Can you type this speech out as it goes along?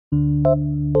Welcome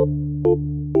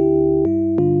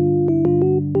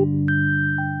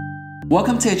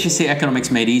to HSC Economics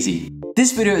Made Easy.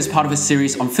 This video is part of a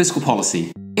series on fiscal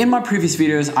policy. In my previous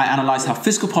videos, I analyzed how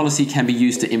fiscal policy can be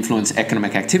used to influence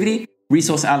economic activity,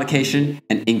 resource allocation,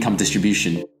 and income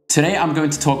distribution. Today, I'm going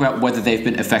to talk about whether they've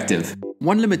been effective.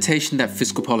 One limitation that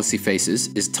fiscal policy faces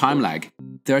is time lag.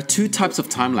 There are two types of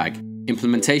time lag: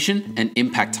 implementation and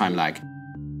impact time lag.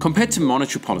 Compared to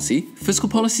monetary policy, fiscal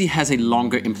policy has a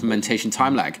longer implementation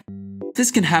time lag.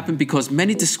 This can happen because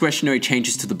many discretionary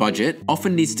changes to the budget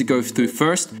often needs to go through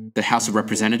first the House of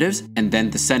Representatives and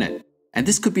then the Senate. And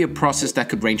this could be a process that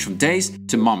could range from days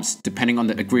to months, depending on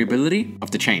the agreeability of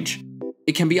the change.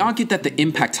 It can be argued that the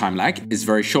impact time lag is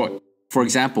very short. For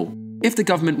example, if the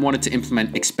government wanted to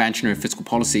implement expansionary fiscal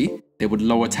policy, they would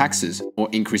lower taxes or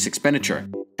increase expenditure,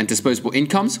 and disposable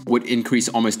incomes would increase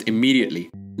almost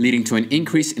immediately, leading to an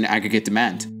increase in aggregate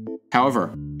demand.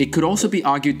 However, it could also be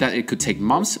argued that it could take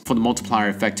months for the multiplier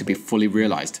effect to be fully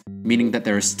realized, meaning that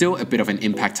there is still a bit of an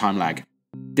impact time lag.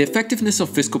 The effectiveness of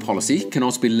fiscal policy can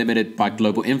also be limited by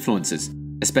global influences,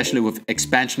 especially with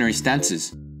expansionary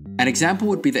stances. An example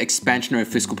would be the expansionary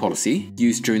fiscal policy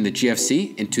used during the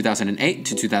GFC in 2008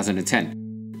 to 2010.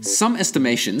 Some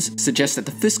estimations suggest that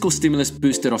the fiscal stimulus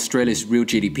boosted Australia's real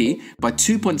GDP by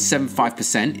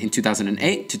 2.75% in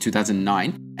 2008 to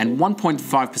 2009 and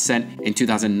 1.5% in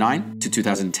 2009 to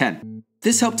 2010.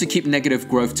 This helped to keep negative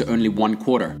growth to only 1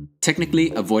 quarter,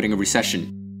 technically avoiding a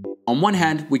recession. On one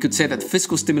hand, we could say that the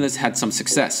fiscal stimulus had some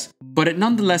success, but it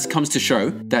nonetheless comes to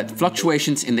show that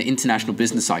fluctuations in the international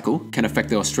business cycle can affect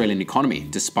the Australian economy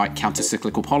despite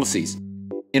counter-cyclical policies.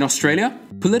 In Australia,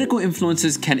 political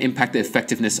influences can impact the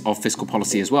effectiveness of fiscal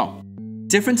policy as well.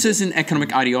 Differences in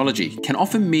economic ideology can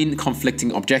often mean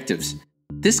conflicting objectives.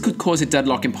 This could cause a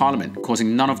deadlock in Parliament,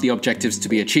 causing none of the objectives to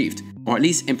be achieved, or at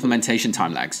least implementation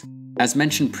time lags. As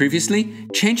mentioned previously,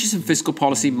 changes in fiscal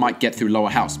policy might get through lower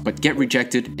house, but get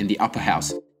rejected in the upper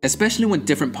house, especially when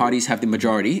different parties have the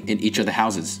majority in each of the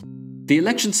houses. The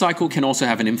election cycle can also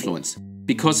have an influence.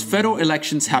 Because federal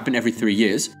elections happen every 3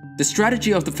 years, the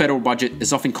strategy of the federal budget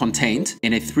is often contained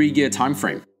in a 3-year time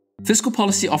frame. Fiscal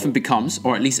policy often becomes,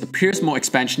 or at least appears, more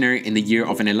expansionary in the year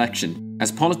of an election,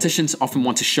 as politicians often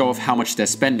want to show off how much they're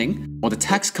spending or the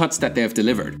tax cuts that they have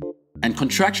delivered. And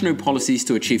contractionary policies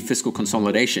to achieve fiscal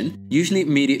consolidation usually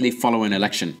immediately follow an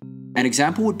election. An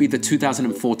example would be the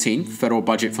 2014 federal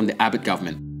budget from the Abbott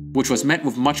government, which was met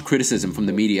with much criticism from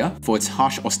the media for its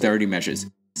harsh austerity measures,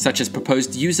 such as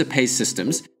proposed user-pay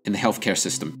systems in the healthcare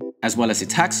system, as well as a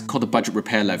tax called the Budget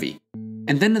Repair Levy.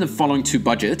 And then in the following 2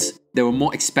 budgets, there were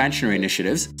more expansionary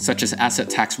initiatives, such as asset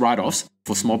tax write-offs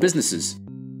for small businesses.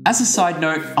 As a side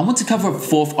note, I want to cover a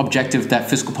 4th objective that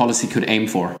fiscal policy could aim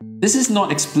for. This is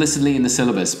not explicitly in the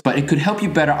syllabus, but it could help you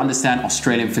better understand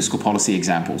Australian fiscal policy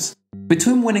examples.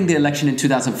 Between winning the election in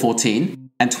 2014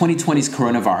 and 2020's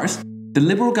coronavirus, the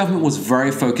Liberal government was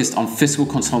very focused on fiscal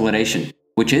consolidation,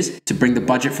 which is to bring the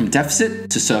budget from deficit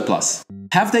to surplus.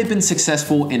 Have they been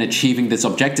successful in achieving this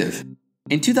objective?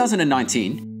 In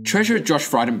 2019, Treasurer Josh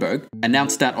Frydenberg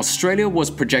announced that Australia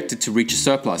was projected to reach a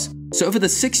surplus, so over the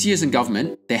 6 years in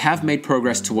government, they have made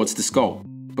progress towards this goal.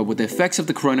 But with the effects of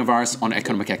the coronavirus on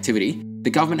economic activity, the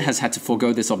government has had to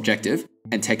forego this objective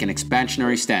and take an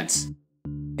expansionary stance.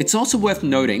 It's also worth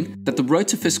noting that the road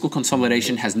to fiscal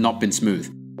consolidation has not been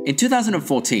smooth. In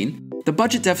 2014, the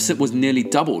budget deficit was nearly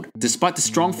doubled, despite the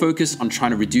strong focus on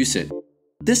trying to reduce it.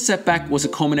 This setback was a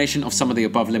culmination of some of the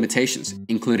above limitations,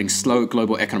 including slow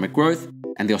global economic growth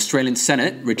and the Australian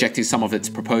Senate rejecting some of its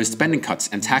proposed spending cuts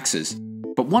and taxes.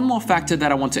 But one more factor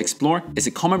that I want to explore is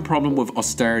a common problem with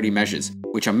austerity measures,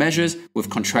 which are measures with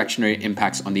contractionary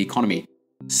impacts on the economy.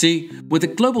 See, with a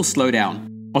global slowdown,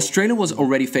 Australia was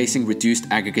already facing reduced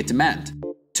aggregate demand.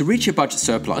 To reach a budget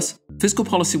surplus, fiscal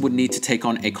policy would need to take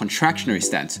on a contractionary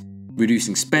stance,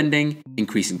 reducing spending,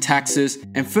 increasing taxes,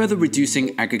 and further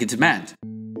reducing aggregate demand.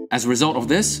 As a result of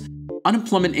this,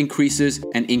 unemployment increases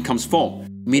and incomes fall,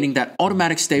 meaning that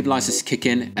automatic stabilizers kick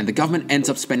in and the government ends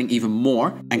up spending even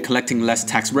more and collecting less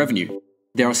tax revenue.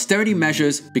 Their austerity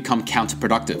measures become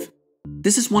counterproductive.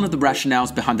 This is one of the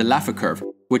rationales behind the Laffer curve,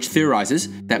 which theorizes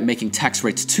that making tax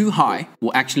rates too high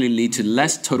will actually lead to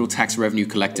less total tax revenue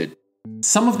collected.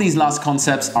 Some of these last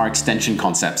concepts are extension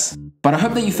concepts, but I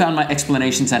hope that you found my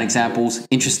explanations and examples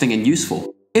interesting and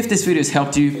useful. If this video has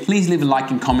helped you, please leave a like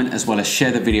and comment as well as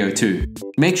share the video too.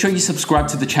 Make sure you subscribe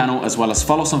to the channel as well as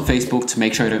follow us on Facebook to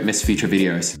make sure you don't miss future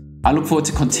videos. I look forward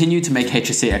to continue to make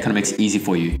HSC Economics easy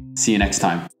for you. See you next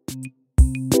time.